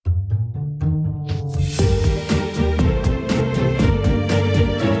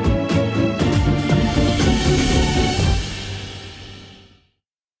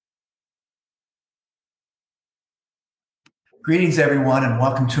Greetings, everyone, and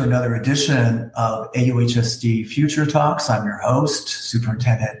welcome to another edition of AUHSD Future Talks. I'm your host,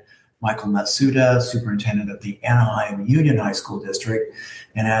 Superintendent Michael Matsuda, Superintendent of the Anaheim Union High School District.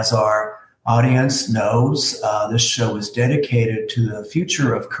 And as our audience knows, this show is dedicated to the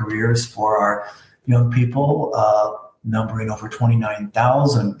future of careers for our young people, numbering over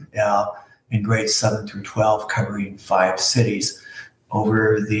 29,000 in grades 7 through 12, covering 5 cities.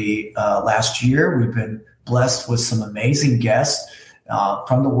 Over the last year, we've been blessed with some amazing guests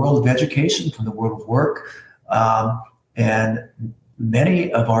from the world of education, from the world of work. And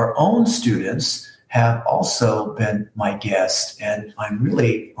many of our own students have also been my guests. And I'm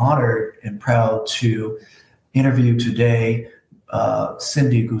really honored and proud to interview today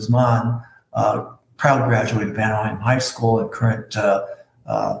Cindy Guzman, proud graduate of Anaheim High School and current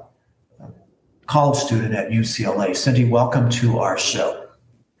college student at UCLA. Cindy, welcome to our show.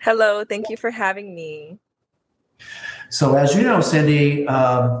 Hello, thank you for having me. So as you know, Cindy,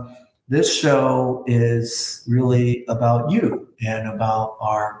 this show is really about you and about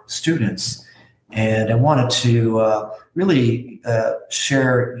our students. And I wanted to really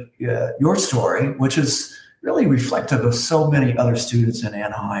share your story, which is really reflective of so many other students in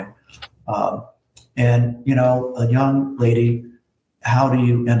Anaheim. And, you know, a young lady, how do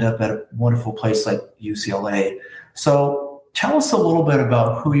you end up at a wonderful place like UCLA? So tell us a little bit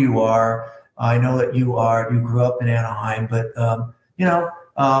about who you are. I know that you grew up in Anaheim, but,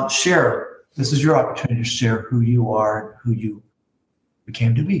 share. This is your opportunity to share who you are and who you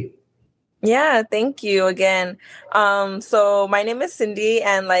became to be. Yeah, thank you again. So my name is Cindy,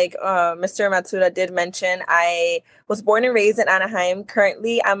 and like Mr. Matsuda did mention, I was born and raised in Anaheim.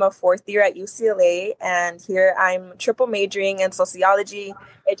 Currently, I'm a 4th year at UCLA, and here I'm triple majoring in sociology,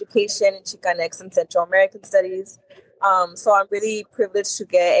 education, and Chicanx and Central American studies. So I'm really privileged to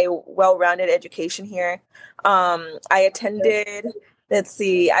get a well-rounded education here. I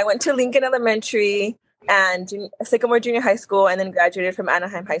went to Lincoln Elementary and Sycamore Junior High School, and then graduated from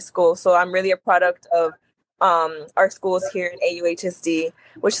Anaheim High School. So I'm really a product of our schools here in AUHSD,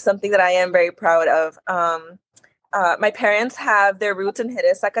 which is something that I am very proud of. My parents have their roots in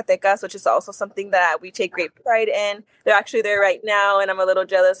Jerez, Zacatecas, which is also something that we take great pride in. They're actually there right now, and I'm a little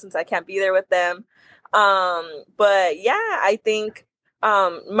jealous since I can't be there with them. But yeah, I think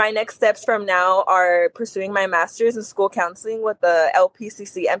my next steps from now are pursuing my master's in school counseling with the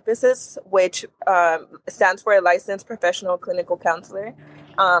LPCC emphasis, which stands for a licensed professional clinical counselor,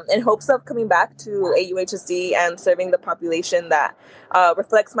 in hopes of coming back to AUHSD and serving the population that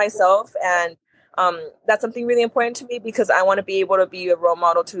reflects myself. And that's something really important to me because I want to be able to be a role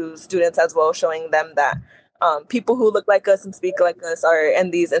model to students as well, showing them that people who look like us and speak like us are in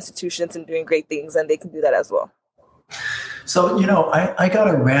these institutions and doing great things, and they can do that as well. So, you know, I got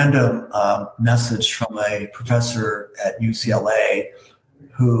a random message from a professor at UCLA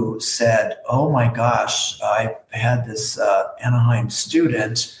who said, oh my gosh, I've had this Anaheim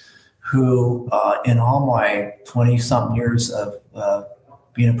student who in all my 20-something years of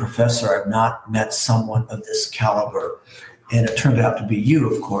being a professor, I've not met someone of this caliber. And it turned out to be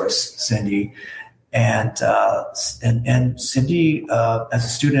you, of course, Cindy. And Cindy, as a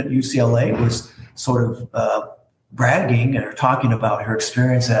student at UCLA, was sort of bragging or talking about her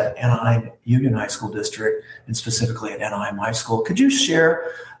experience at Anaheim Union High School District and specifically at Anaheim High School. Could you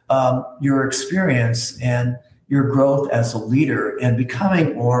share your experience and your growth as a leader and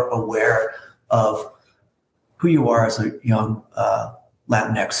becoming more aware of who you are as a young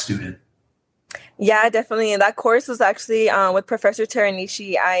Latinx student? Yeah, definitely. And that course was actually with Professor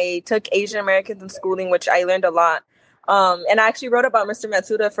Teranishi. I took Asian Americans in schooling, which I learned a lot. And I actually wrote about Mr.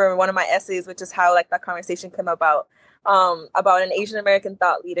 Matsuda for one of my essays, which is how like that conversation came about an Asian American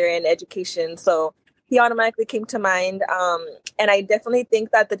thought leader in education. So he automatically came to mind. And I definitely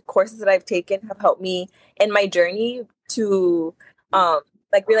think that the courses that I've taken have helped me in my journey to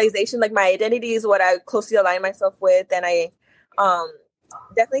like realization, like my identity is what I closely align myself with. And I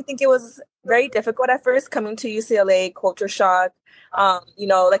definitely think it was very difficult at first coming to UCLA, culture shock.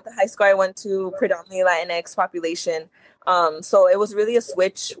 Like the high school I went to, predominantly Latinx population. So it was really a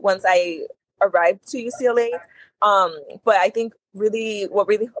switch once I arrived to UCLA. But I think what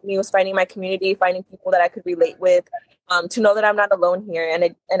really helped me was finding my community, finding people that I could relate with, to know that I'm not alone here.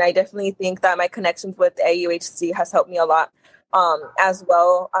 And I definitely think that my connections with AUHC has helped me a lot. As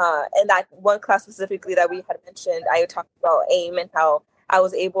well. And that one class specifically that we had mentioned, I talked about AIM and how I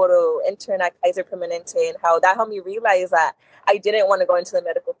was able to intern at Kaiser Permanente and how that helped me realize that I didn't want to go into the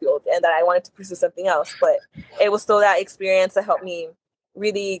medical field and that I wanted to pursue something else. But it was still that experience that helped me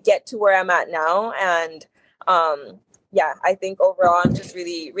really get to where I'm at now. And yeah, I think overall I'm just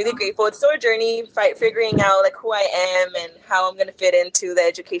really, really grateful. It's still a journey, figuring out like who I am and how I'm going to fit into the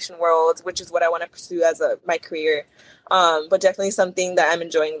education world, which is what I want to pursue as my career. But definitely something that I'm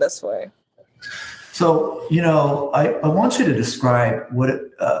enjoying thus far. So, I want you to describe what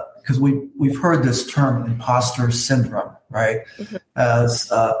it, because we've heard this term imposter syndrome, right? Mm-hmm.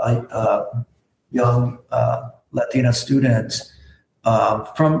 As a young Latina student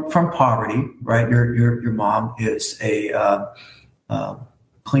from poverty, right? Your mom is a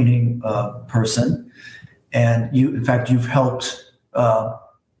cleaning person, and you've helped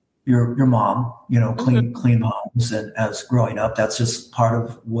your mom, clean homes, and as growing up, that's just part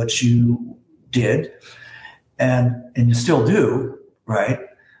of what you did, and you still do, right?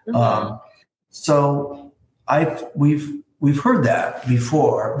 Mm-hmm. So we've heard that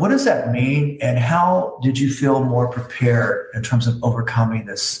before. What does that mean, and how did you feel more prepared in terms of overcoming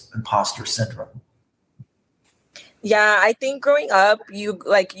this imposter syndrome? Yeah, I think growing up, you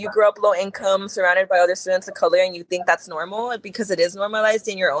grow up low income, surrounded by other students of color, and you think that's normal because it is normalized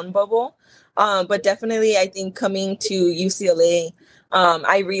in your own bubble. But definitely, I think coming to UCLA,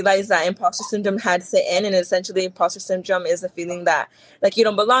 I realized that imposter syndrome had set in, and essentially imposter syndrome is a feeling that like you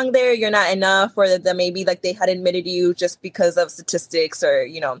don't belong there, you're not enough, or that maybe like they had admitted you just because of statistics or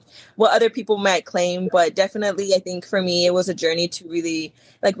what other people might claim. But definitely, I think for me, it was a journey to really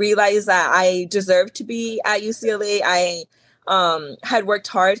like realize that I deserved to be at UCLA. I had worked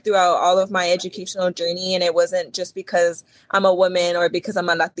hard throughout all of my educational journey, and it wasn't just because I'm a woman or because I'm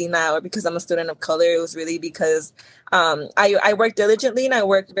a Latina or because I'm a student of color. It was really because I worked diligently and I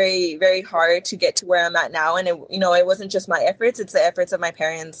worked very, very hard to get to where I'm at now. And it wasn't just my efforts; it's the efforts of my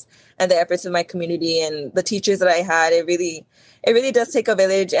parents and the efforts of my community and the teachers that I had. It really does take a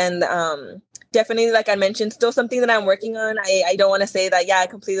village, and definitely, like I mentioned, still something that I'm working on. I don't want to say that, I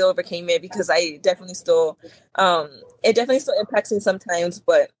completely overcame it, because I definitely still, it definitely still impacts me sometimes,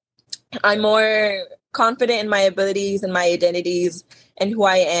 but I'm more confident in my abilities and my identities and who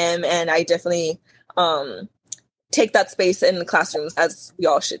I am. And I definitely take that space in the classrooms, as we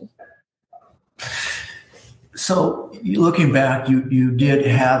all should. So looking back, you did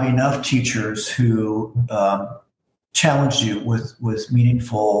have enough teachers who challenged you with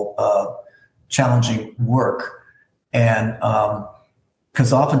meaningful challenging work, and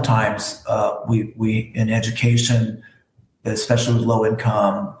because oftentimes we in education, especially with low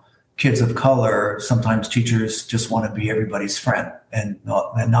income kids of color, sometimes teachers just want to be everybody's friend and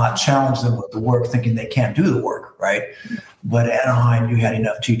not challenge them with the work, thinking they can't do the work, right? But at Anaheim, you had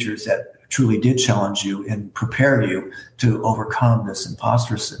enough teachers that truly did challenge you and prepare you to overcome this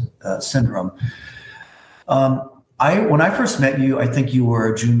imposter syndrome. When I first met you, I think you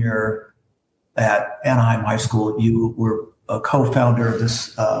were a junior at Anaheim High School. You were a co-founder of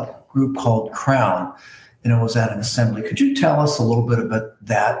this group called Crown, and it was at an assembly. Could you tell us a little bit about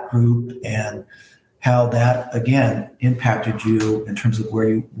that group and how that, again, impacted you in terms of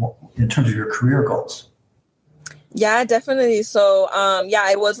your career goals? Yeah, definitely. So,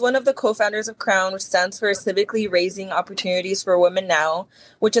 I was one of the co-founders of Crown, which stands for Civically Raising Opportunities for Women Now,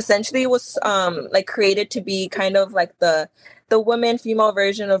 which essentially was created to be kind of like the women female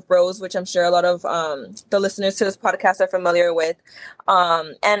version of Bros, which I'm sure a lot of the listeners to this podcast are familiar with.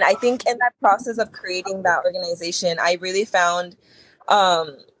 And I think in that process of creating that organization, I really found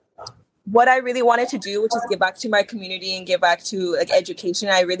what I really wanted to do, which is give back to my community and give back to education.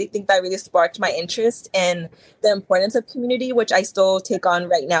 I really think that really sparked my interest in the importance of community, which I still take on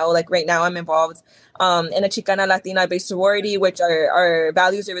right now. Like right now I'm involved in a Chicana Latina based sorority, which our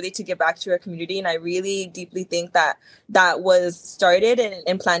values are really to give back to our community. And I really deeply think that was started and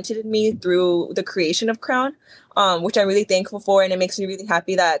implanted in me through the creation of Crown, which I'm really thankful for. And it makes me really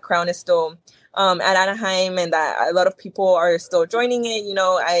happy that Crown is still at Anaheim and that a lot of people are still joining it.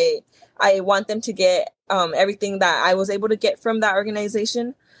 I want them to get everything that I was able to get from that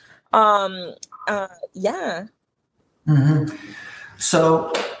organization. Mm-hmm.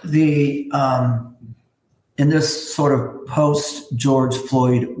 So in this sort of post George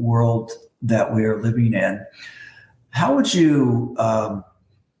Floyd world that we are living in, how would you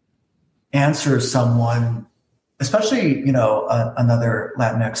answer someone, especially another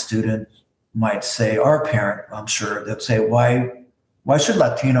Latinx student might say, or a parent, I'm sure, they'd say, why should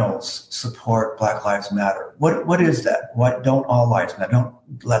Latinos support Black Lives Matter? What is that? Why don't all lives matter? Don't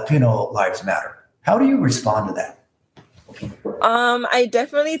Latino lives matter? How do you respond to that? I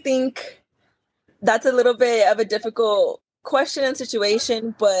definitely think that's a little bit of a difficult question and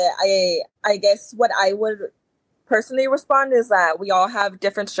situation, but I guess what I would personally respond is that we all have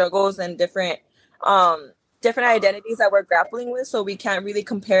different struggles and different different identities that we're grappling with. So we can't really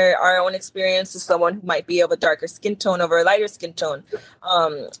compare our own experience to someone who might be of a darker skin tone over a lighter skin tone.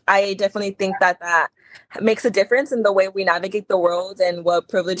 I definitely think that makes a difference in the way we navigate the world and what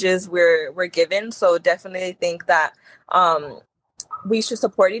privileges we're given. So definitely think that we should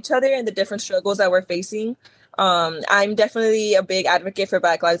support each other in the different struggles that we're facing. I'm definitely a big advocate for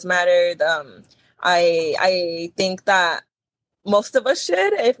Black Lives Matter. I think that most of us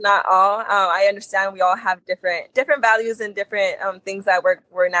should, if not all. I understand we all have different values and different things that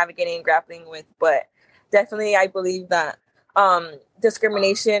we're navigating and grappling with, but definitely I believe that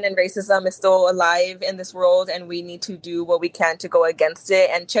discrimination and racism is still alive in this world, and we need to do what we can to go against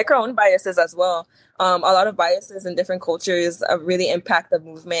it and check our own biases as well. A lot of biases in different cultures really impact the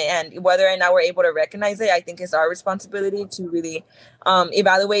movement, and whether or not we're able to recognize it, I think is our responsibility to really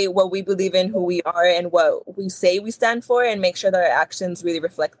evaluate what we believe in, who we are, and what we say we stand for, and make sure that our actions really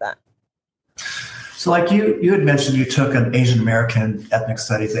reflect that. So like you had mentioned you took an Asian American ethnic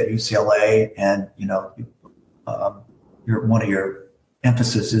studies at UCLA, and one of your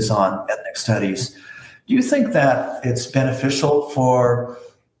emphasis is on ethnic studies. Do you think that it's beneficial for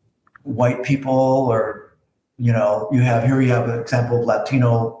white people, or you have an example of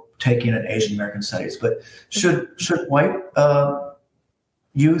Latino taking an Asian American studies, but should white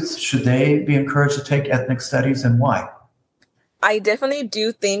youth, should they be encouraged to take ethnic studies, and why? I definitely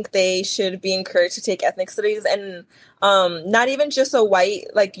do think they should be encouraged to take ethnic studies, and not even just a white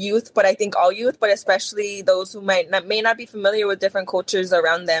youth, but I think all youth, but especially those who may not be familiar with different cultures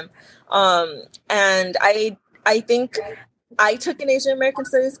around them. And I think I took an Asian American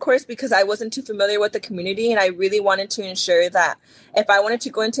Studies course because I wasn't too familiar with the community, and I really wanted to ensure that if I wanted to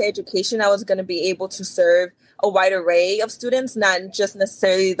go into education, I was going to be able to serve a wide array of students, not just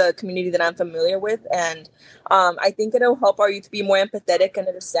necessarily the community that I'm familiar with. And I think it'll help our youth be more empathetic and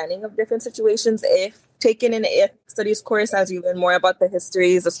understanding of different situations if taken an ethnic studies course, as you learn more about the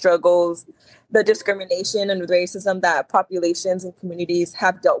histories, the struggles, the discrimination and racism that populations and communities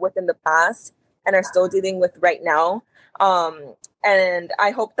have dealt with in the past and are still dealing with right now. And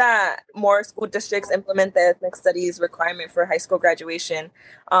I hope that more school districts implement the ethnic studies requirement for high school graduation,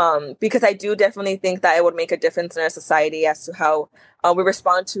 because I do definitely think that it would make a difference in our society as to how we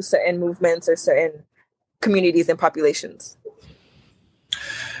respond to certain movements or certain communities and populations.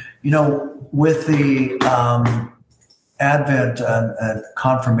 With the advent and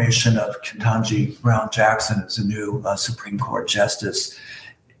confirmation of Ketanji Brown Jackson as a new Supreme Court justice,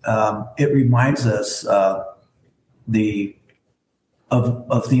 it reminds us of the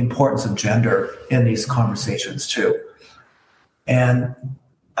importance of gender in these conversations too. And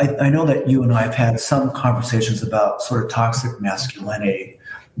I know that you and I have had some conversations about sort of toxic masculinity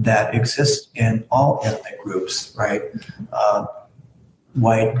that exists in all ethnic groups, right?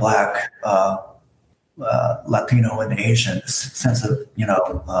 White, Black, Latino, and Asian, this sense of,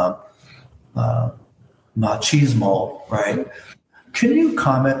 machismo, right? Can you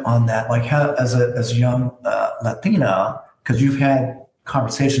comment on that? Like how, as a young Latina, because you've had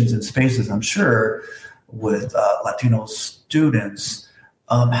conversations in spaces, I'm sure, with Latino students,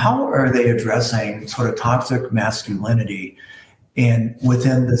 how are they addressing sort of toxic masculinity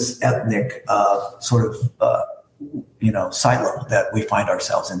within this ethnic silo that we find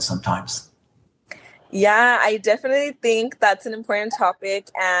ourselves in sometimes? Yeah, I definitely think that's an important topic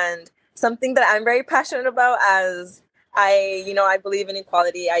and something that I'm very passionate about, as I believe in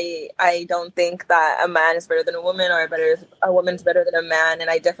equality. I don't think that a man is better than a woman, or a woman's better than a man. And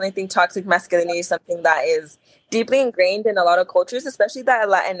I definitely think toxic masculinity is something that is deeply ingrained in a lot of cultures, especially that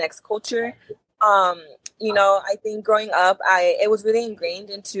Latinx culture. I think growing up, it was really ingrained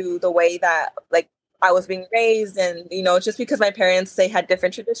into the way that I was being raised, and just because my parents, they had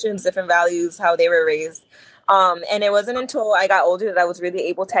different traditions, different values, how they were raised. And it wasn't until I got older that I was really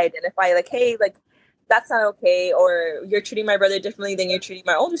able to identify hey, that's not okay, or you're treating my brother differently than you're treating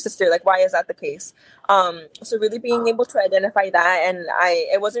my older sister. Why is that the case? So really being able to identify that, and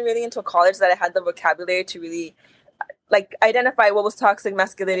it wasn't really until college that I had the vocabulary to really identify what was toxic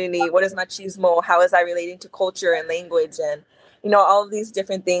masculinity, what is machismo, how is that relating to culture and language, and all of these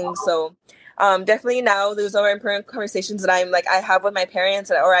different things. So definitely now those are important conversations that I have with my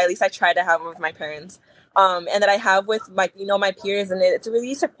parents, or at least I try to have with my parents, and that I have with my peers, and it's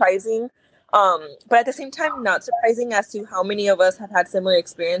really surprising. But at the same time, not surprising as to how many of us have had similar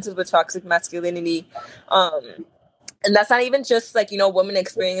experiences with toxic masculinity. And that's not even just women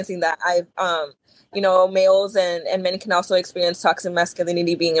experiencing that. Males and men can also experience toxic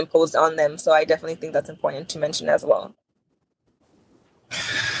masculinity being imposed on them. So I definitely think that's important to mention as well.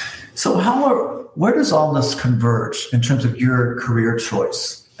 So where does all this converge in terms of your career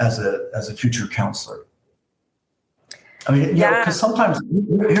choice as a future counselor? I mean, Yeah. because sometimes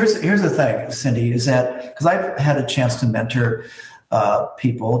here's the thing, Cindy, is that because I've had a chance to mentor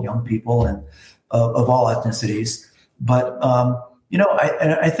young people, and of all ethnicities, but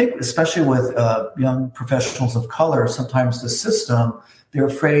I think especially with young professionals of color, sometimes the system, they're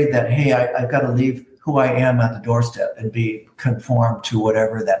afraid that, hey, I've got to leave who I am at the doorstep and be conformed to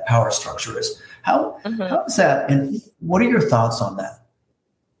whatever that power structure is. How is that, and what are your thoughts on that?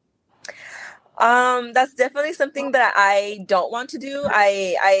 That's definitely something that I don't want to do.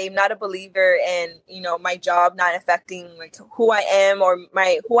 I'm not a believer in, my job not affecting like who I am, or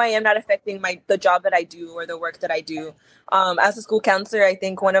who I am not affecting the job that I do or the work that I do. As a school counselor, I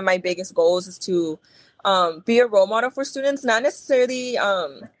think one of my biggest goals is to be a role model for students, not necessarily,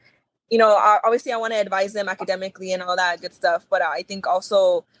 obviously I want to advise them academically and all that good stuff, but I think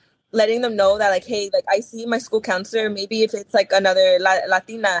also letting them know that, like, hey, like, I see my school counselor, maybe if it's like another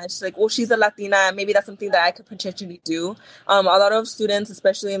Latina, she's like, well, she's a Latina, maybe that's something that I could potentially do. A lot of students,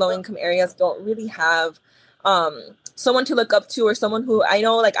 especially in low income areas, don't really have someone to look up to, or someone who, I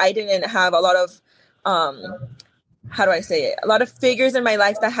know, like, I didn't have a lot of how do I say it? A lot of figures in my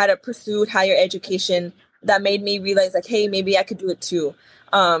life that had pursued higher education that made me realize, like, hey, maybe I could do it too.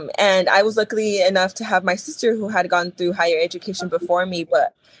 And I was lucky enough to have my sister who had gone through higher education before me.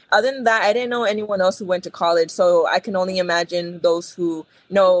 But other than that, I didn't know anyone else who went to college. So I can only imagine those who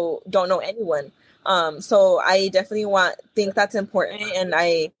don't know anyone. So I definitely think that's important. And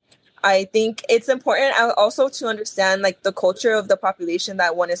I think it's important also to understand, like, the culture of the population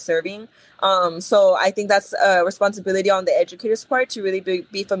that one is serving. So I think that's a responsibility on the educator's part to really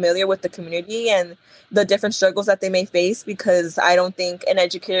be familiar with the community and the different struggles that they may face, because I don't think an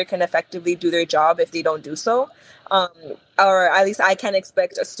educator can effectively do their job if they don't do so. Or at least I can't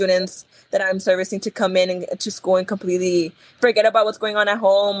expect students that I'm servicing to come to school and completely forget about what's going on at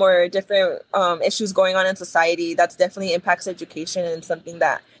home or different issues going on in society. That's definitely impacts education and something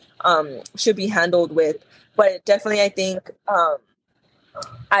that should be handled with. But definitely, I think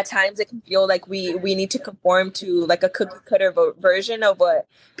at times it can feel like we need to conform to like a cookie cutter version of what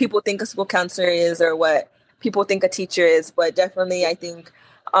people think a school counselor is or what people think a teacher is. But definitely, I think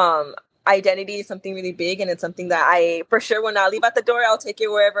identity is something really big, and it's something that I for sure will not leave at the door. I'll take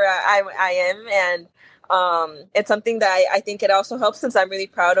it wherever I am. And it's something that I think it also helps, since I'm really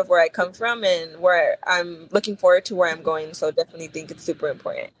proud of where I come from and where I'm looking forward to where I'm going. So definitely think it's super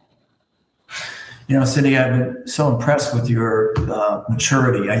important. Cindy, I've been so impressed with your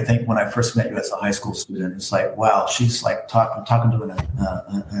maturity. I think when I first met you as a high school student, it's like, wow, she's like talking to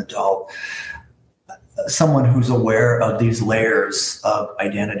an adult, someone who's aware of these layers of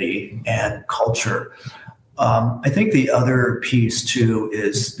identity and culture. I think the other piece too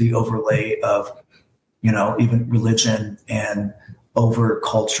is the overlay of, even religion and over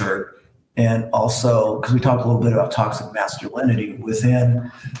culture. And also, because we talked a little bit about toxic masculinity within,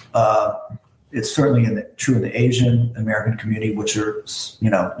 it's certainly true in the Asian American community, which are,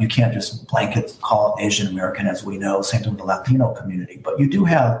 you can't just blanket call it Asian American, as we know, same thing with the Latino community. But you do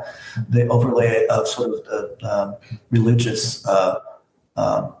have the overlay of sort of the religious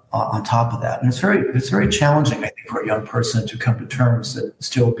on top of that. And it's very challenging, I think, for a young person to come to terms and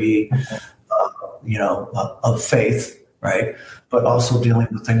still be, of faith, right? But also dealing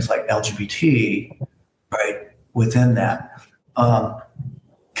with things like LGBT, right, within that.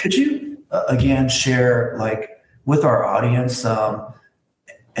 Could you, again, share, like, with our audience,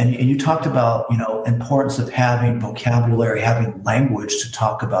 and you talked about, importance of having vocabulary, having language to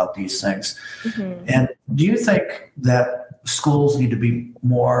talk about these things. Mm-hmm. And do you think that schools need to be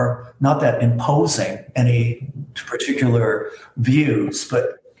more, not that imposing any particular views,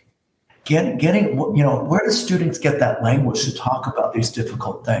 but getting, where do students get that language to talk about these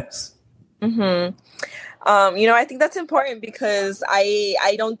difficult things? Mm-hmm. I think that's important, because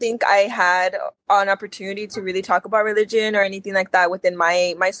I don't think I had an opportunity to really talk about religion or anything like that within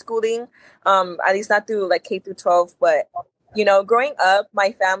my schooling, at least not through like K through 12. But, growing up,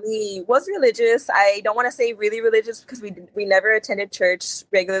 my family was religious. I don't want to say really religious, because we never attended church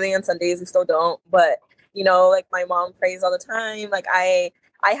regularly on Sundays. We still don't. But, like, my mom prays all the time. Like, I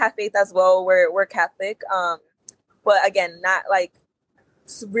have faith as well. We're Catholic. But again, not like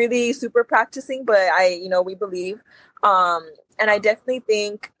really super practicing, but we believe. And I definitely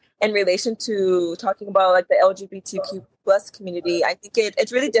think in relation to talking about like the LGBTQ plus community, I think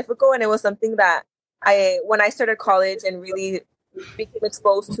it's really difficult. And it was something that when I started college and really became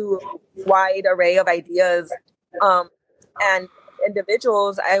exposed to a wide array of ideas and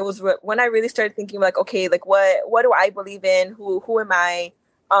individuals, when I really started thinking like, okay, like what do I believe in? Who am I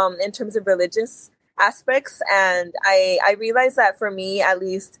in terms of religious aspects? And I realized that for me, at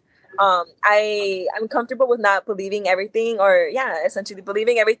least, I'm comfortable with not believing everything, or essentially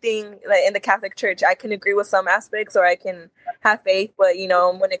believing everything like in the Catholic Church. I can agree with some aspects, or I can have faith, but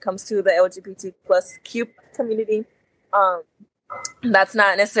when it comes to the LGBT plus Q community, that's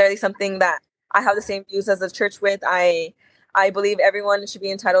not necessarily something that I have the same views as the church with. I believe everyone should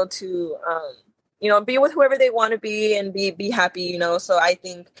be entitled to be with whoever they want to be and be happy. So I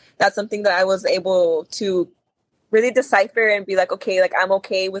think that's something that I was able to really decipher and be like, okay, like I'm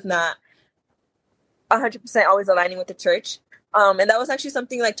okay with not 100% always aligning with the church. And that was actually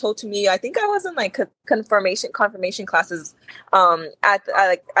something like told to me. I think I was in like confirmation classes at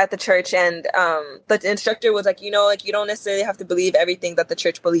the church, and the instructor was like, you don't necessarily have to believe everything that the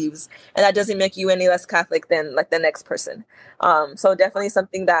church believes, and that doesn't make you any less Catholic than like the next person. So definitely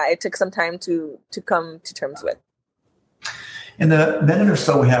something that it took some time to come to terms with. In the minute or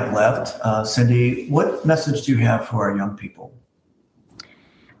so we have left, Cindy, what message do you have for our young people?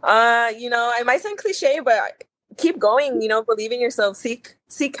 It might sound cliche, but keep going, believe in yourself, seek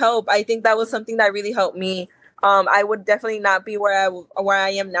help. I think that was something that really helped me. I would definitely not be where I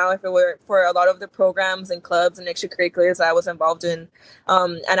am now if it were for a lot of the programs and clubs and extracurriculars that I was involved in.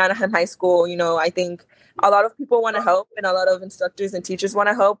 At Anaheim High School, I think a lot of people want to help, and a lot of instructors and teachers want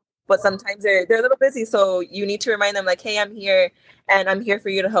to help, but sometimes they're a little busy. So you need to remind them like, hey, I'm here and I'm here for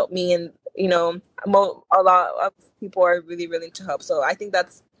you to help me. And, a lot of people are really willing to help. So I think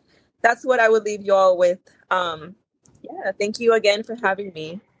that's what I would leave you all with. Thank you again for having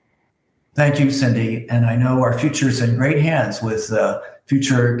me. Thank you, Cindy. And I know our future's in great hands with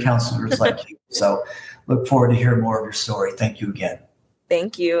future counselors like you. So look forward to hearing more of your story. Thank you again.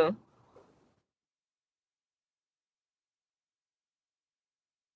 Thank you.